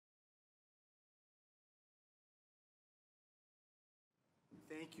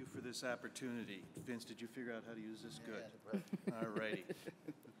Thank you for this opportunity. Vince, did you figure out how to use this? Good. All righty.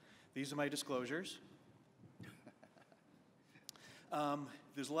 These are my disclosures.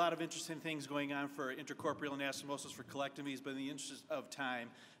 There's a lot of interesting things going on for intracorporeal anastomosis for colectomies, but in the interest of time,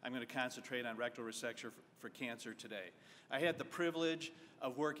 I'm going to concentrate on rectal resection for cancer today. I had the privilege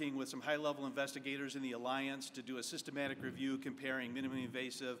of working with some high-level investigators in the Alliance to do a systematic review comparing minimally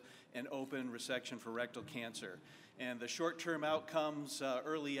invasive and open resection for rectal cancer. And the short-term outcomes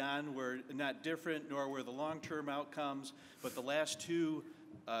early on were not different, nor were the long-term outcomes, but the last two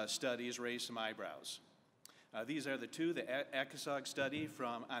studies raised some eyebrows. These are the two, the ACOSOG study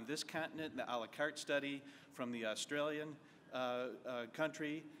from on this continent and the a la carte study from the Australian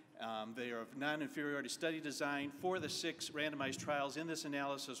country. They are of non-inferiority study design. 4 of the 6 randomized trials in this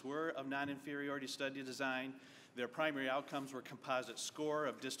analysis were of non-inferiority study design. Their primary outcomes were composite score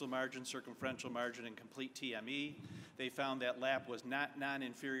of distal margin, circumferential margin, and complete TME. They found that LAP was not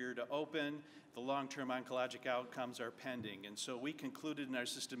non-inferior to open. The long-term oncologic outcomes are pending. And so we concluded in our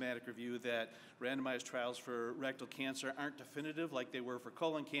systematic review that randomized trials for rectal cancer aren't definitive like they were for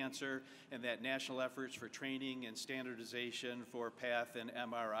colon cancer, and that national efforts for training and standardization for PATH and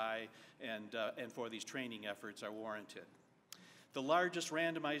MRI and for these training efforts are warranted. The largest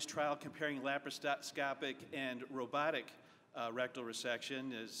randomized trial comparing laparoscopic and robotic rectal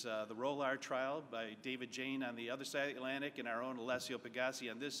resection is the ROLAR trial by David Jane on the other side of the Atlantic and our own Alessio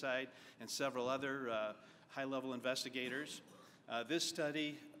Pagasi on this side and several other high-level investigators. This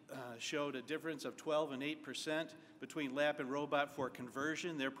study showed a difference of 12 and 8% between LAP and robot for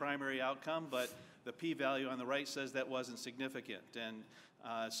conversion, their primary outcome, but the p-value on the right says that wasn't significant. And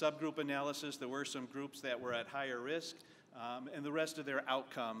subgroup analysis, there were some groups that were at higher risk, and the rest of their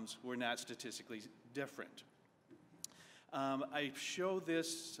outcomes were not statistically different. I show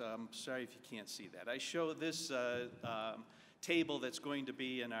this, sorry if you can't see that. I show this table that's going to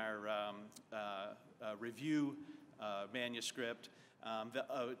be in our review manuscript, the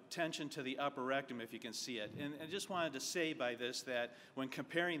attention to the upper rectum, if you can see it. And I just wanted to say by this that when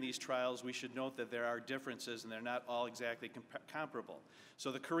comparing these trials, we should note that there are differences and they're not all exactly comparable.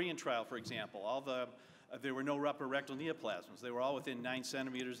 So the Korean trial, for example, there were no upper rectal neoplasms. They were all within 9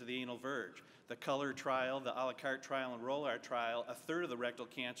 centimeters of the anal verge. The Color trial, the a la carte trial, and ROLAR trial, 1/3 of the rectal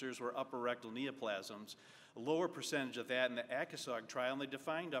cancers were upper rectal neoplasms. A lower percentage of that in the ACOSOG trial, and they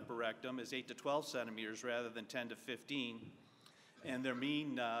defined upper rectum as 8 to 12 centimeters rather than 10 to 15. And their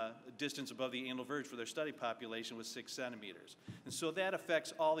mean distance above the anal verge for their study population was 6 centimeters. And so that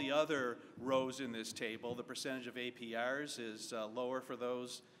affects all the other rows in this table. The percentage of APRs is lower for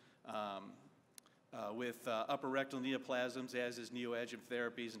those with upper rectal neoplasms, as is neoadjuvant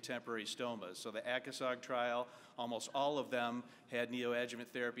therapies and temporary stomas. So the ACOSOG trial, almost all of them had neoadjuvant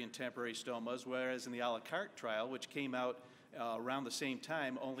therapy and temporary stomas, whereas in the a la carte trial, which came out around the same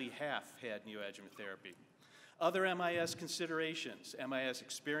time, only half had neoadjuvant therapy. Other MIS considerations, MIS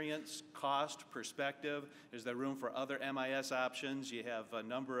experience, cost, perspective. Is there room for other MIS options? You have a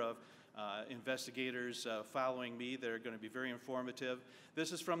number of investigators following me that are going to be very informative.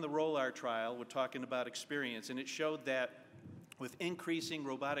 This is from the ROLAR trial. We're talking about experience, and it showed that with increasing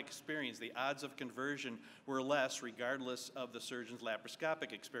robotic experience, the odds of conversion were less regardless of the surgeon's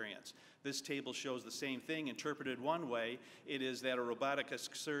laparoscopic experience. This table shows the same thing. Interpreted one way, it is that a robotic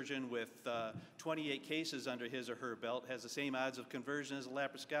surgeon with 28 cases under his or her belt has the same odds of conversion as a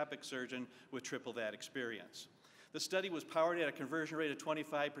laparoscopic surgeon with triple that experience. The study was powered at a conversion rate of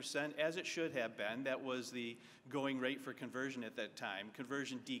 25%, as it should have been. That was the going rate for conversion at that time.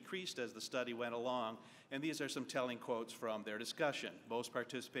 Conversion decreased as the study went along, and these are some telling quotes from their discussion. Most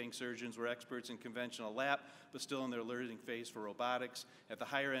participating surgeons were experts in conventional lap, but still in their learning phase for robotics. At the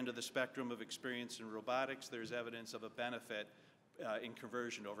higher end of the spectrum of experience in robotics, there's evidence of a benefit in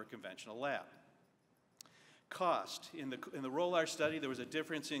conversion over conventional lap. Cost. In the ROLAR study, there was a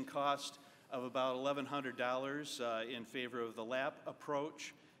difference in cost of about $1,100 in favor of the lap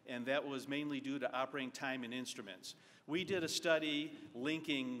approach, and that was mainly due to operating time and instruments. We did a study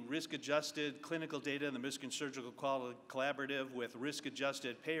linking risk-adjusted clinical data in the Michigan Surgical Quality Collaborative with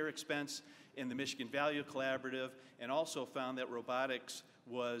risk-adjusted payer expense in the Michigan Value Collaborative, and also found that robotics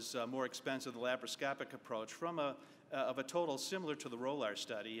was more expensive than the laparoscopic approach of a total similar to the ROLAR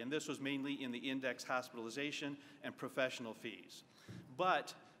study, and this was mainly in the index hospitalization and professional fees.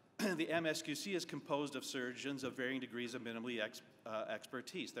 But the MSQC is composed of surgeons of varying degrees of minimally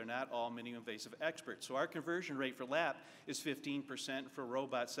expertise. They're not all minimally invasive experts. So our conversion rate for lap is 15%, for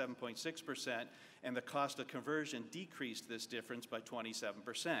robot 7.6%, and the cost of conversion decreased this difference by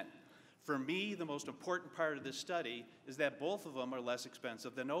 27%. For me, the most important part of this study is that both of them are less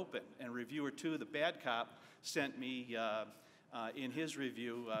expensive than open. And reviewer 2, the bad cop, sent me in his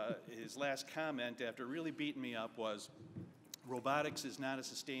review, his last comment after really beating me up was, robotics is not a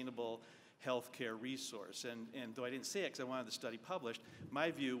sustainable healthcare resource. And though I didn't say it because I wanted the study published,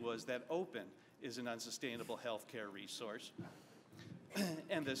 my view was that open is an unsustainable healthcare resource.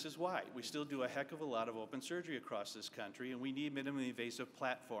 And this is why. We still do a heck of a lot of open surgery across this country, and we need minimally invasive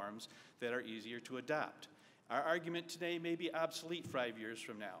platforms that are easier to adopt. Our argument today may be obsolete 5 years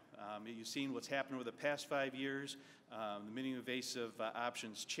from now. You've seen what's happened over the past 5 years. The minimally invasive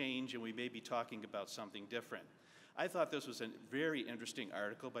options change, and we may be talking about something different. I thought this was a very interesting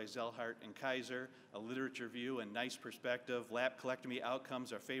article by Zellhart and Kaiser, a literature review and nice perspective. Lap colectomy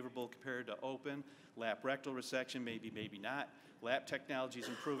outcomes are favorable compared to open. Lap rectal resection, maybe, maybe not. Lap technology is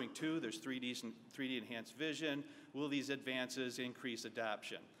improving too. There's 3D enhanced vision. Will these advances increase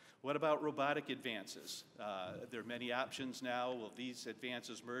adoption? What about robotic advances? There are many options now. Will these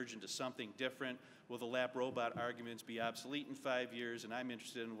advances merge into something different? Will the lap robot arguments be obsolete in 5 years? And I'm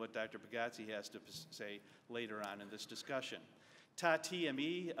interested in what Dr. Pagazzi has to say later on in this discussion.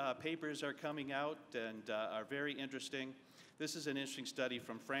 TME papers are coming out and are very interesting. This is an interesting study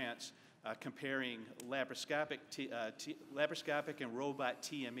from France comparing laparoscopic and robot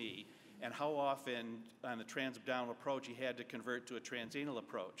TME and how often on the transabdominal approach he had to convert to a transanal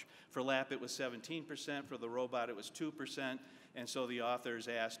approach. For lap, it was 17%. For the robot, it was 2%. And so the authors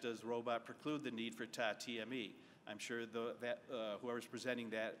asked, does the robot preclude the need for TME? I'm sure whoever's presenting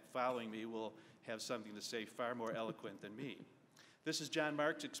that following me will have something to say far more eloquent than me. This is John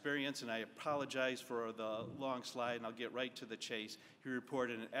Mark's experience, and I apologize for the long slide, and I'll get right to the chase. He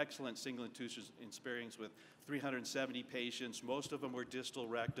reported an excellent single intrusion experience with 370 patients. Most of them were distal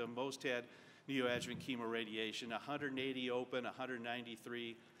rectum. Most had neoadjuvant chemoradiation, 180 open,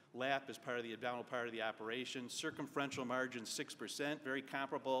 193 lap as part of the abdominal part of the operation. Circumferential margin 6%, very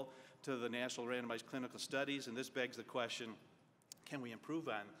comparable to the national randomized clinical studies, and this begs the question, can we improve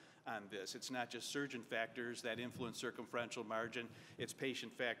on this? It's not just surgeon factors that influence circumferential margin, it's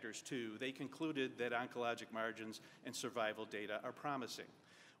patient factors too. They concluded that oncologic margins and survival data are promising.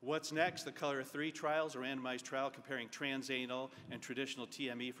 What's next? The Colorectal 3 trials, a randomized trial comparing transanal and traditional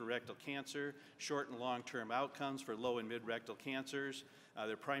TME for rectal cancer, short and long-term outcomes for low and mid-rectal cancers.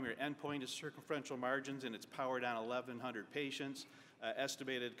 Their primary endpoint is circumferential margins, and it's powered on 1,100 patients.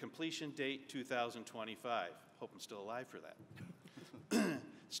 Estimated completion date, 2025. Hope I'm still alive for that.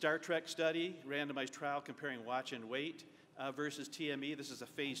 Star Trek study, randomized trial comparing watch and wait versus TME. This is a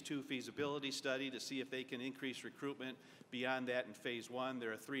phase 2 feasibility study to see if they can increase recruitment beyond that in phase 1.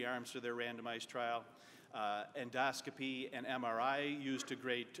 There are 3 arms to their randomized trial. Endoscopy and MRI used to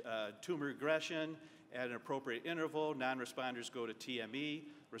grade tumor regression at an appropriate interval. Non-responders go to TME,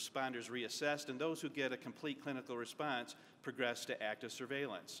 responders reassessed, and those who get a complete clinical response progress to active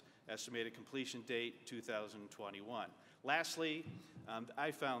surveillance. Estimated completion date, 2021. Lastly,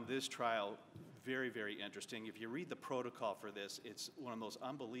 I found this trial very, very interesting. If you read the protocol for this, it's one of the most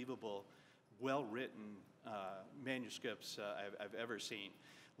unbelievable, well-written manuscripts I've ever seen.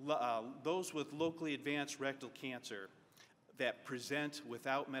 Those with locally advanced rectal cancer that present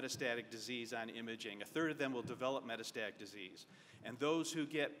without metastatic disease on imaging, a third of them will develop metastatic disease. And those who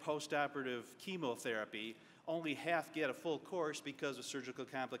get postoperative chemotherapy, only half get a full course because of surgical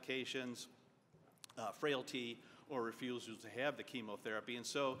complications, frailty, or refusal to have the chemotherapy. And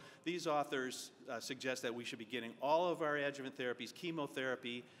so these authors suggest that we should be getting all of our adjuvant therapies,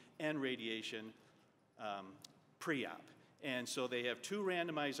 chemotherapy and radiation, pre-op. And so they have 2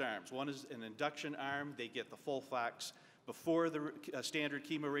 randomized arms. One is an induction arm. They get the FOLFOX before the standard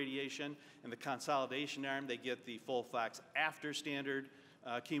chemoradiation, and the consolidation arm, they get the FOLFOX after standard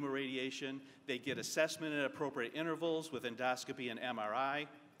chemoradiation. They get assessment at appropriate intervals with endoscopy and MRI.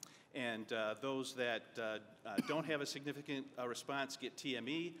 And those that don't have a significant response get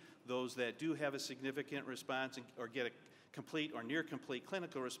TME. Those that do have a significant response or get a complete or near complete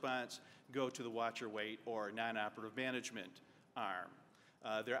clinical response go to the watch or wait or non-operative management arm.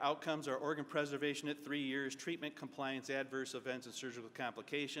 Their outcomes are organ preservation at 3 years, treatment compliance, adverse events, and surgical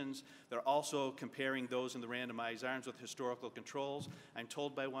complications. They're also comparing those in the randomized arms with historical controls. I'm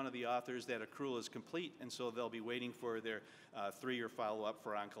told by one of the authors that accrual is complete, and so they'll be waiting for their 3-year follow-up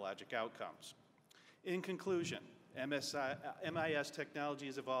for oncologic outcomes. In conclusion, MIS technology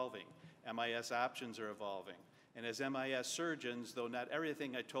is evolving. MIS options are evolving. And as MIS surgeons, though not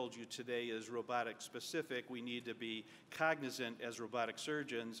everything I told you today is robotic specific, we need to be cognizant as robotic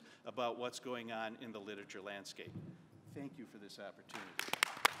surgeons about what's going on in the literature landscape. Thank you for this opportunity.